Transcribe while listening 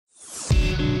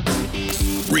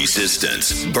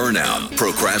resistance, burnout,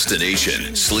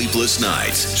 procrastination, sleepless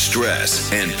nights,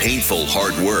 stress, and painful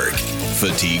hard work.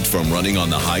 Fatigued from running on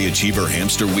the high achiever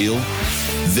hamster wheel?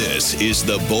 This is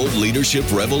the Bold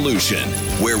Leadership Revolution,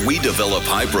 where we develop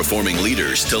high-performing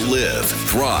leaders to live,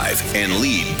 thrive, and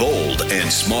lead bold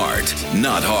and smart,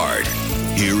 not hard.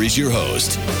 Here is your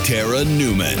host, Tara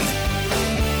Newman.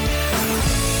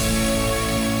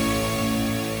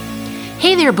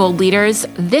 Hey there, bold leaders.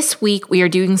 This week, we are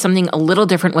doing something a little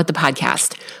different with the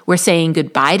podcast. We're saying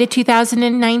goodbye to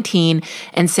 2019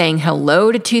 and saying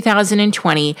hello to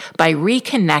 2020 by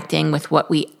reconnecting with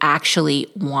what we actually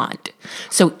want.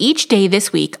 So each day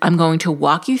this week, I'm going to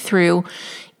walk you through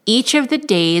each of the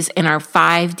days in our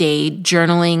 5-day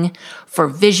journaling for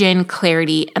vision,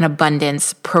 clarity, and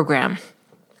abundance program.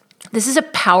 This is a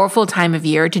powerful time of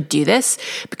year to do this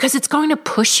because it's going to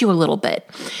push you a little bit.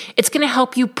 It's going to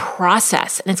help you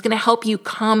process, and it's going to help you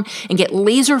come and get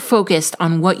laser focused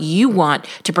on what you want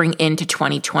to bring into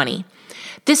 2020.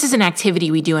 This is an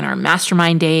activity we do in our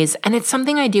mastermind days, and it's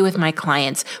something I do with my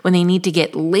clients when they need to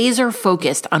get laser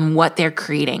focused on what they're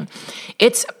creating.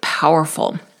 It's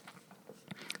powerful.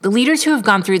 The leaders who have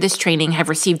gone through this training have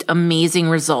received amazing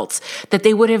results that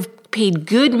they would have paid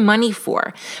good money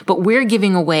for, but we're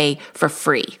giving away for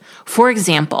free. For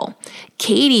example,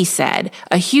 Katie said,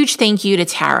 "A huge thank you to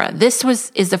Tara. This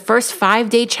is the first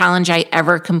 5-day challenge I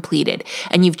ever completed,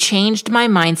 and you've changed my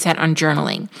mindset on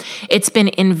journaling. It's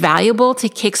been invaluable to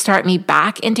kickstart me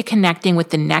back into connecting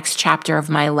with the next chapter of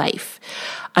my life.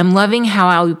 I'm loving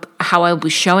how I'll be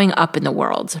showing up in the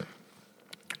world."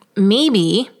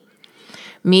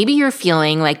 Maybe you're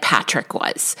feeling like Patrick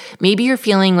was. Maybe you're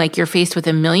feeling like you're faced with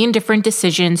a million different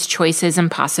decisions, choices,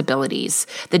 and possibilities.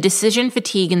 The decision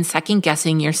fatigue and second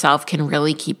guessing yourself can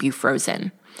really keep you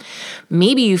frozen.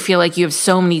 Maybe you feel like you have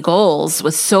so many goals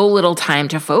with so little time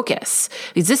to focus.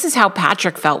 Because this is how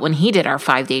Patrick felt when he did our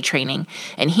 5-day training.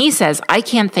 And he says, "I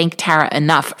can't thank Tara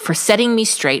enough for setting me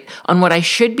straight on what I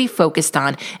should be focused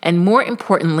on, and more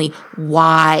importantly,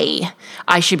 why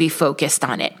I should be focused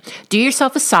on it." Do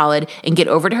yourself a solid and get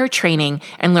over to her training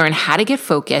and learn how to get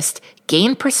focused,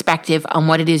 gain perspective on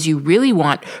what it is you really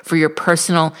want for your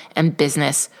personal and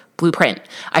business blueprint.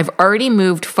 I've already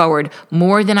moved forward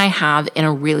more than I have in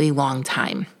a really long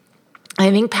time. I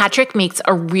think Patrick makes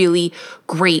a really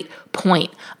great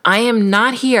point. I am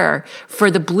not here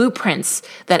for the blueprints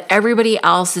that everybody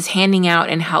else is handing out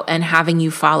and having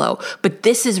you follow, but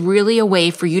this is really a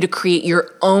way for you to create your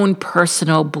own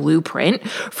personal blueprint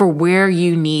for where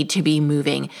you need to be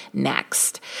moving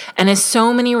next. And as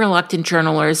so many reluctant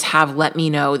journalers have let me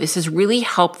know, this has really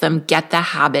helped them get the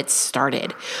habits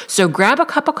started. So grab a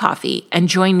cup of coffee and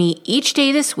join me each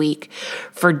day this week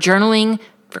for journaling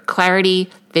for clarity,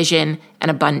 vision, and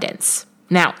abundance.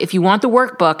 Now, if you want the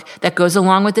workbook that goes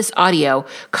along with this audio,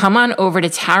 come on over to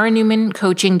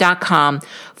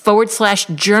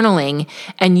taranewmancoaching.com/journaling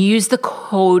and use the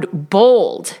code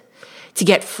BOLD to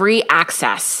get free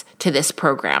access to this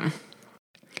program.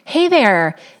 Hey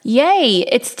there. Yay.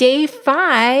 It's day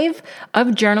 5 of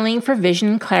journaling for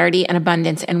vision, clarity, and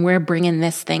abundance, and we're bringing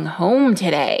this thing home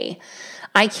today.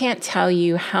 I can't tell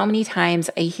you how many times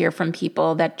I hear from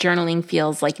people that journaling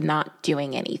feels like not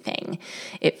doing anything.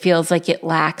 It feels like it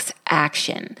lacks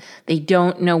action. They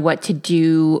don't know what to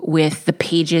do with the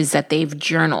pages that they've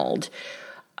journaled.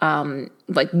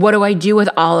 Like, what do I do with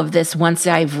all of this once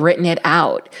I've written it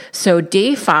out? So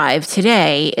day 5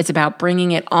 today is about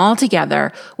bringing it all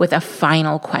together with a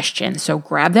final question. So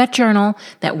grab that journal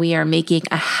that we are making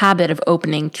a habit of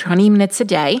opening 20 minutes a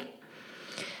day.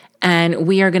 And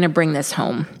we are going to bring this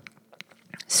home.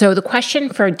 So the question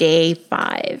for day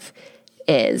 5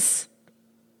 is,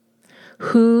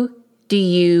 who do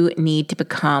you need to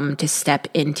become to step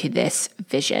into this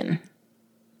vision?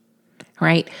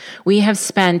 Right? We have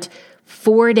spent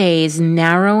 4 days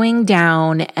narrowing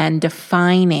down and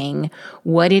defining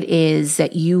what it is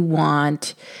that you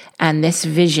want and this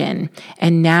vision.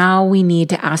 And now we need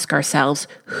to ask ourselves,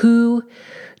 who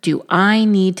do I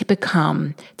need to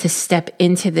become to step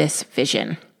into this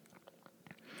vision?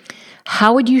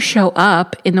 How would you show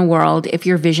up in the world if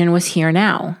your vision was here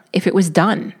now, if it was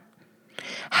done?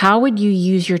 How would you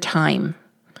use your time?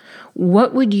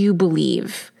 What would you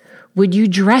believe? Would you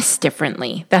dress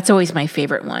differently? That's always my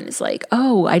favorite one. It's like,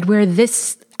 oh, I'd wear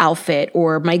this outfit,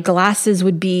 or my glasses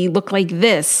would look like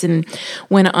this. And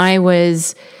when I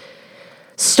was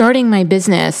starting my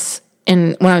business,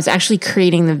 and when I was actually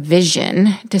creating the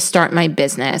vision to start my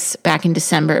business back in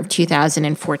December of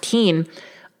 2014,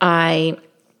 I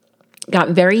got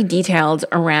very detailed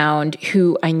around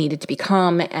who I needed to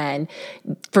become. And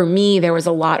for me, there was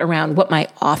a lot around what my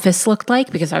office looked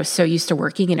like, because I was so used to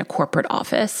working in a corporate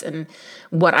office, and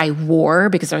what I wore,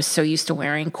 because I was so used to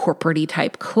wearing corporate-y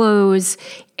type clothes.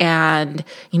 And,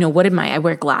 I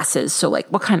wear glasses. So like,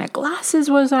 what kind of glasses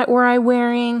were I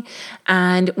wearing?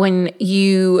 And when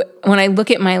I look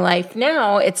at my life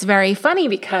now, it's very funny,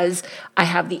 because I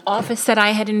have the office that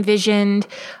I had envisioned.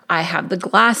 I have the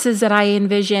glasses that I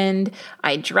envisioned.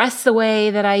 I dress the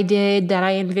way that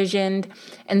I envisioned.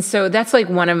 And so that's like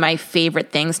one of my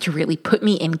favorite things to really put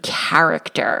me in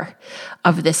character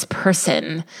of this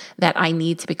person that I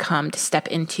need to become to step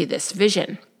into this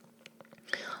vision.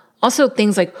 Also,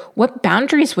 things like, what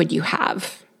boundaries would you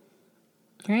have,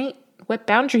 right? What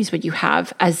boundaries would you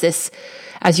have as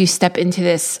you step into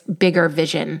this bigger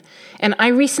vision? And I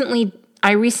recently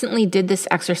did this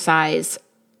exercise,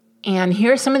 and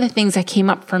here are some of the things that came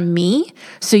up for me,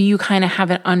 so you kind of have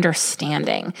an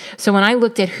understanding. So when I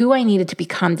looked at who I needed to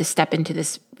become to step into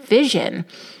this vision,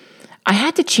 I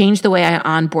had to change the way I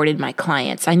onboarded my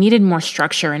clients. I needed more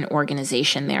structure and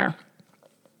organization there.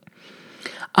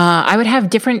 I would have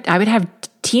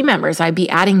team members. I'd be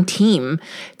adding team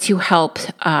to help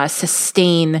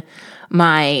sustain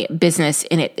my business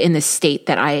in the state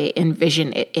that I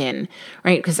envision it in,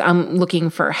 right? Because I'm looking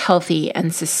for healthy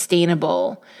and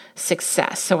sustainable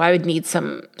success. So I would need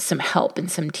some help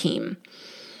and some team.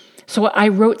 So I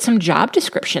wrote some job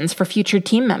descriptions for future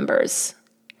team members.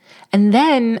 And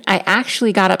then I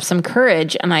actually got up some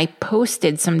courage and I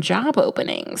posted some job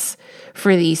openings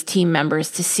for these team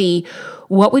members to see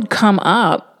what would come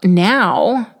up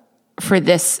now for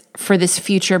this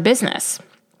future business.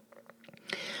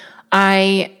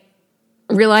 I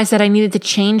realized that I needed to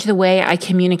change the way I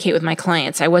communicate with my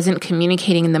clients. I wasn't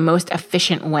communicating in the most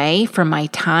efficient way for my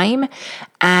time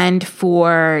and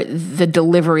for the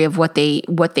delivery of what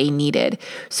they needed.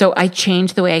 So I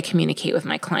changed the way I communicate with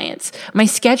my clients. My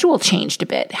schedule changed a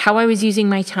bit. How I was using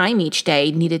my time each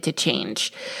day needed to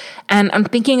change. And I'm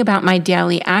thinking about my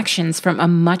daily actions from a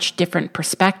much different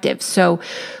perspective. So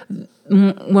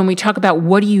when we talk about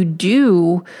what do you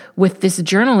do with this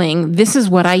journaling, this is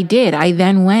what I did. I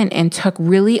then went and took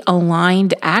really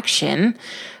aligned action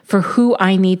for who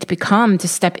I need to become to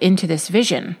step into this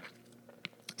vision.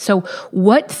 So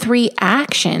what 3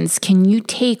 actions can you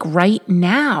take right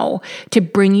now to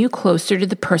bring you closer to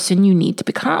the person you need to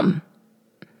become?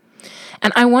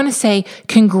 And I want to say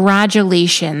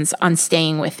congratulations on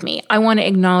staying with me. I want to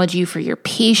acknowledge you for your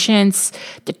patience,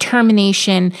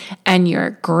 determination, and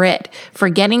your grit for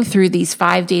getting through these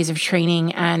 5 days of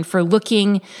training and for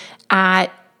looking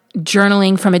at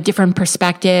journaling from a different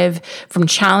perspective, from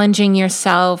challenging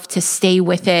yourself to stay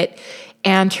with it,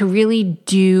 and to really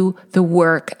do the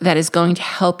work that is going to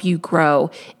help you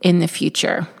grow in the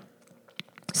future.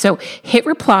 So hit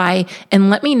reply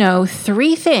and let me know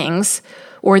 3 things,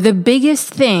 or the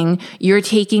biggest thing you're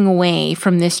taking away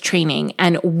from this training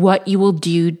and what you will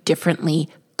do differently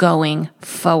going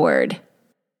forward.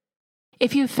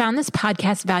 If you found this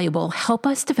podcast valuable, help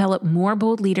us develop more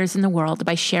bold leaders in the world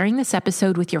by sharing this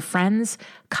episode with your friends,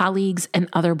 colleagues, and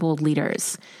other bold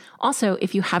leaders. Also,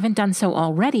 if you haven't done so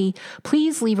already,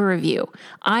 please leave a review.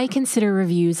 I consider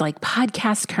reviews like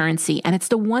podcast currency, and it's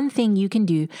the one thing you can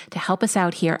do to help us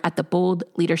out here at the Bold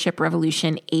Leadership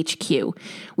Revolution HQ.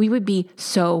 We would be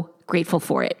so grateful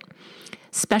for it.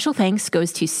 Special thanks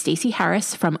goes to Stacey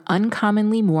Harris from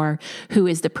Uncommonly More, who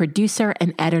is the producer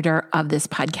and editor of this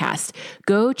podcast.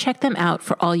 Go check them out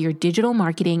for all your digital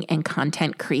marketing and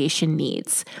content creation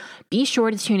needs. Be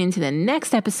sure to tune into the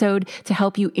next episode to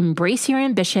help you embrace your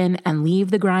ambition and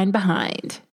leave the grind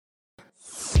behind.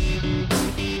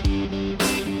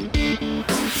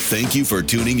 Thank you for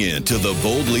tuning in to the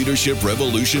Bold Leadership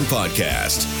Revolution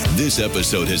podcast. This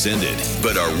episode has ended,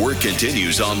 but our work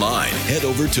continues online. Head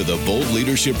over to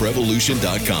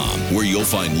theboldleadershiprevolution.com, where you'll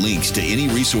find links to any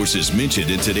resources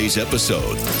mentioned in today's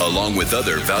episode, along with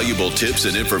other valuable tips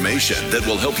and information that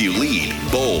will help you lead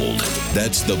bold.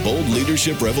 That's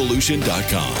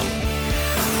theboldleadershiprevolution.com.